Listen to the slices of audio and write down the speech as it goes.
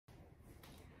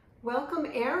Welcome,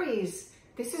 Aries.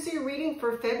 This is your reading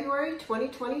for February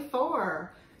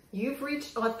 2024. You've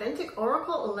reached Authentic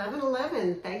Oracle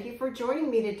 1111. Thank you for joining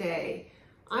me today.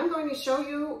 I'm going to show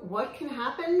you what can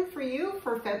happen for you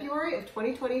for February of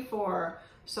 2024.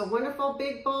 So wonderful,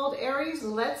 big, bold Aries,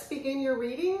 let's begin your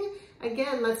reading.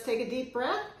 Again, let's take a deep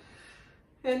breath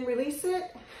and release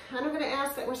it. And I'm going to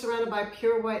ask that we're surrounded by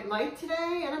pure white light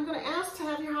today. And I'm going to ask to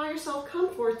have your higher self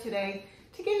come forth today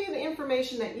to give you the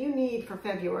information that you need for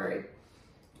February.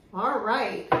 All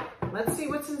right, let's see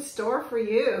what's in store for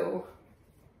you.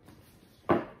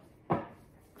 All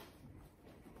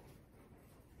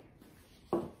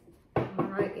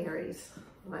right, Aries,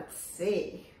 let's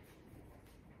see.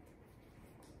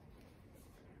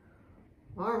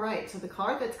 All right, so the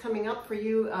card that's coming up for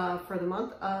you for the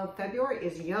month of February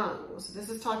is Young. So this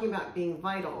is talking about being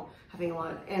vital, having a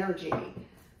lot of energy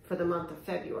for the month of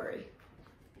February.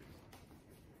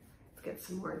 Get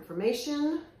some more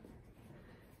information.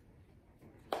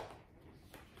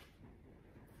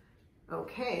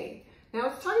 Okay, now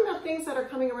it's talking about things that are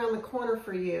coming around the corner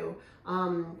for you.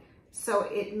 So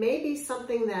it may be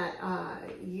something that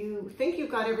you think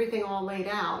you've got everything all laid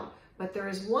out, but there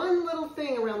is one little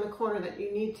thing around the corner that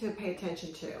you need to pay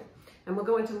attention to. And we'll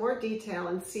go into more detail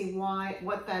and see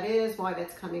what that is, why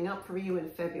that's coming up for you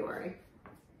in February.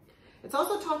 It's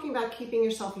also talking about keeping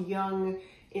yourself young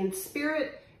in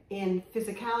spirit, in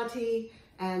physicality,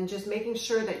 and just making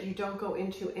sure that you don't go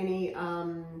into any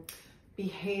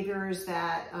behaviors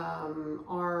that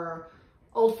are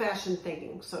old-fashioned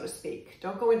thinking, so to speak.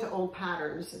 Don't go into old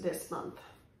patterns this month.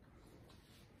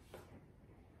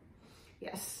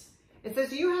 Yes, it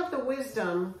says you have the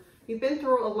wisdom, you've been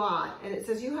through a lot, and it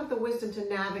says you have the wisdom to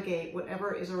navigate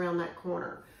whatever is around that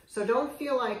corner. So don't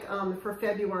feel like for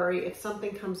February, if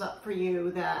something comes up for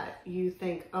you that you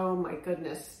think, oh my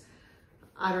goodness,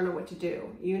 I don't know what to do.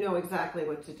 You know exactly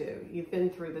what to do. You've been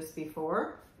through this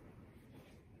before.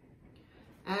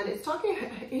 And it's talking,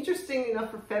 interesting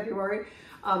enough for February,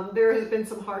 there has been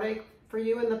some heartache for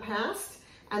you in the past.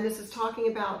 And this is talking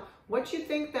about what you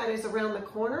think that is around the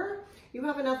corner. You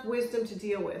have enough wisdom to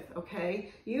deal with,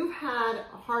 okay? You've had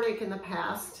heartache in the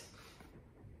past,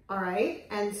 all right?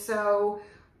 And so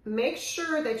make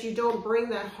sure that you don't bring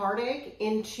that heartache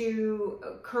into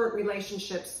current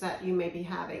relationships that you may be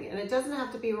having. And it doesn't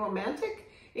have to be romantic.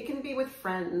 It can be with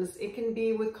friends. It can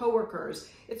be with coworkers.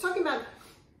 It's talking about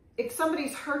if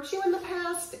somebody's hurt you in the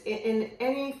past in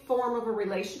any form of a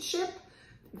relationship,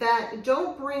 that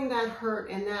don't bring that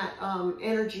hurt and that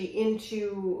energy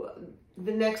into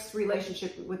the next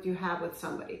relationship you have with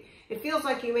somebody. It feels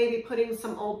like you may be putting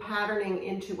some old patterning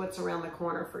into what's around the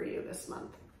corner for you this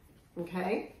month.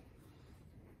 Okay.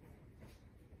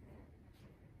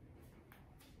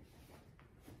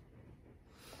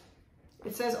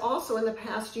 It says also in the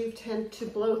past you tend to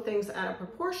blow things out of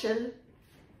proportion,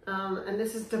 and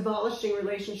this is demolishing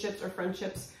relationships or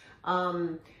friendships.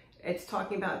 It's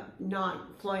talking about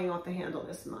not flying off the handle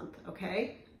this month.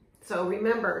 Okay, so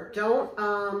remember, don't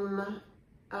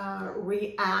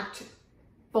react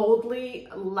boldly,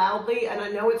 loudly. And I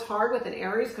know it's hard with an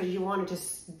Aries because you want to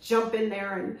just jump in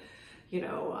there and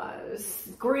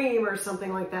scream or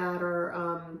something like that,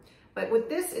 or but with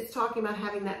this, it's talking about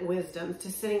having that wisdom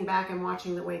to sitting back and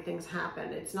watching the way things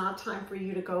happen. It's not time for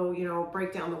you to go,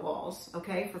 break down the walls,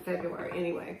 okay, for February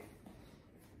anyway.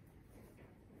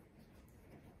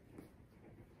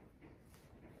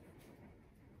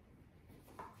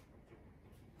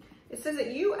 It says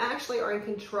that you actually are in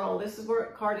control. This is where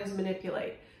card is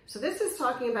manipulate. So this is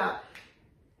talking about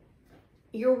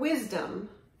your wisdom,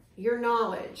 your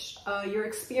knowledge, your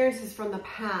experiences from the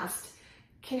past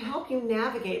can help you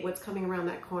navigate what's coming around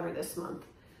that corner this month.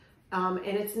 And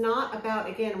it's not about,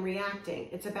 again, reacting.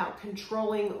 It's about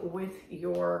controlling with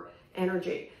your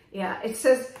energy. Yeah, it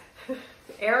says,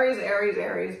 Aries, Aries,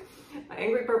 Aries,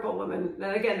 angry purple woman.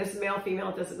 And again, this is male, female,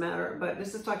 it doesn't matter. But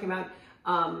this is talking about,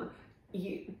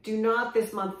 you do not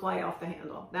this month fly off the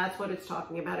handle. That's what it's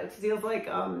talking about. It feels like,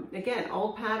 again,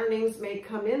 old patternings may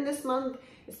come in this month.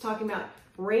 It's talking about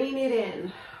rein it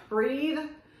in, breathe,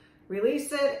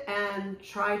 release it, and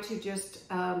try to just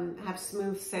have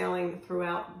smooth sailing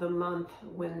throughout the month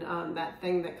when that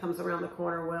thing that comes around the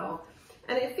corner will.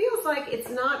 And it feels like it's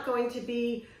not going to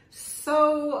be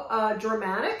so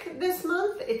dramatic this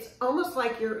month. It's almost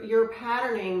like your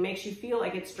patterning makes you feel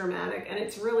like it's dramatic, and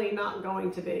it's really not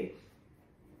going to be.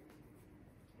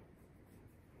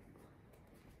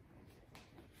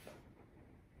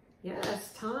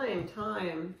 Yes, time.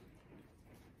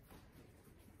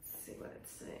 Let's see what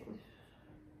it's saying.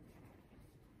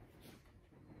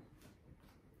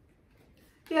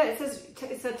 Yeah, it says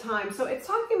it's a time. So it's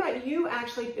talking about you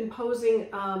actually imposing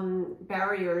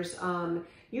barriers.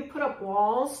 You put up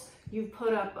walls, you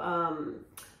put up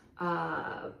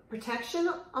protection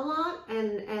a lot,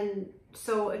 and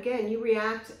so again, you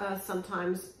react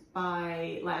sometimes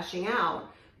by lashing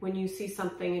out when you see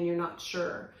something and you're not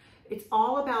sure. It's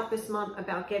all about this month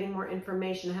about getting more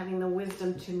information, having the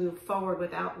wisdom to move forward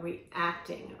without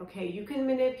reacting, okay? You can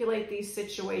manipulate these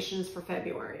situations for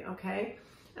February, okay?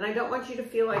 And I don't want you to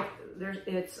feel like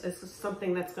it's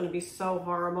something that's going to be so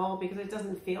horrible, because it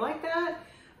doesn't feel like that.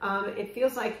 It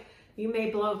feels like you may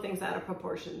blow things out of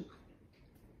proportion.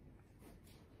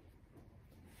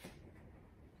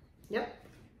 Yep.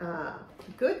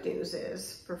 Good news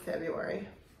is for February.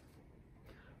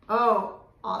 Oh,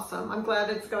 awesome. I'm glad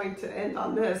it's going to end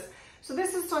on this. So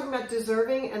this is talking about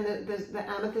deserving, and the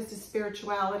amethyst is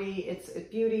spirituality, it's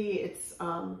beauty, it's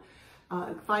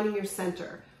finding your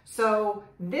center. So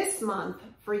this month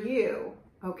for you,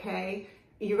 okay,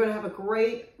 you're going to have a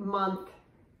great month.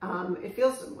 It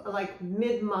feels like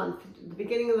mid-month, the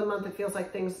beginning of the month, it feels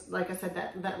like things, like I said,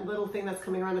 that little thing that's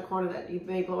coming around the corner that you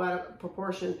may blow out of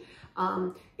proportion.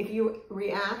 If you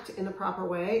react in the proper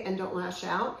way and don't lash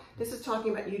out, this is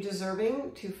talking about you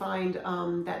deserving to find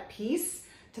that peace,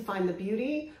 to find the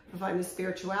beauty, to find the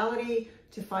spirituality,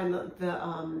 to find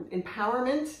the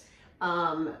empowerment.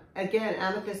 Again,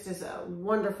 amethyst is a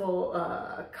wonderful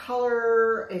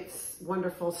color. It's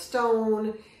wonderful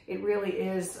stone. It really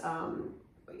is,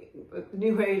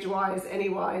 new age wise, any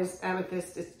wise,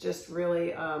 amethyst is just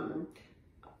really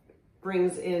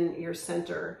brings in your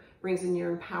center, brings in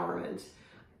your empowerment.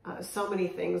 So many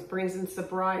things, brings in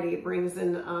sobriety, brings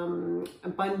in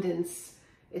abundance.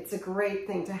 It's a great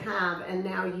thing to have. And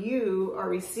now you are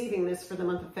receiving this for the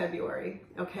month of February,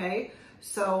 okay?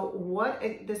 So what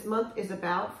this month is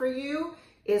about for you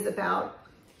is about,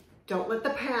 don't let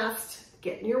the past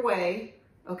get in your way,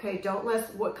 okay? Don't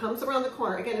let what comes around the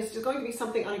corner. Again, it's just going to be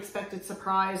something unexpected,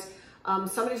 surprise.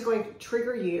 Somebody's going to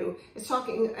trigger you. It's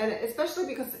talking, and especially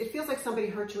because it feels like somebody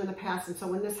hurt you in the past. And so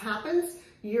when this happens,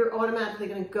 you're automatically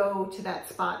going to go to that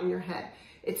spot in your head.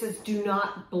 It says, do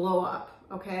not blow up,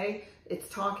 okay? It's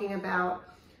talking about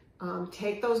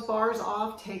take those bars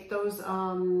off, take those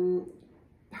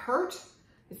hurt.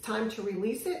 It's time to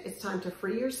release it. It's time to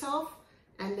free yourself.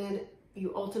 And then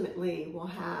you ultimately will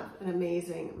have an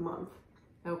amazing month,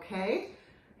 okay?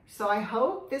 So I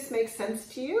hope this makes sense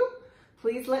to you.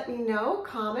 Please let me know,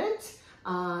 comment,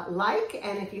 like,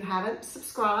 and if you haven't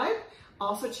subscribed,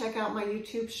 also check out my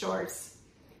YouTube shorts.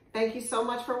 Thank you so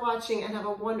much for watching, and have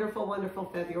a wonderful,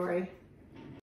 wonderful February.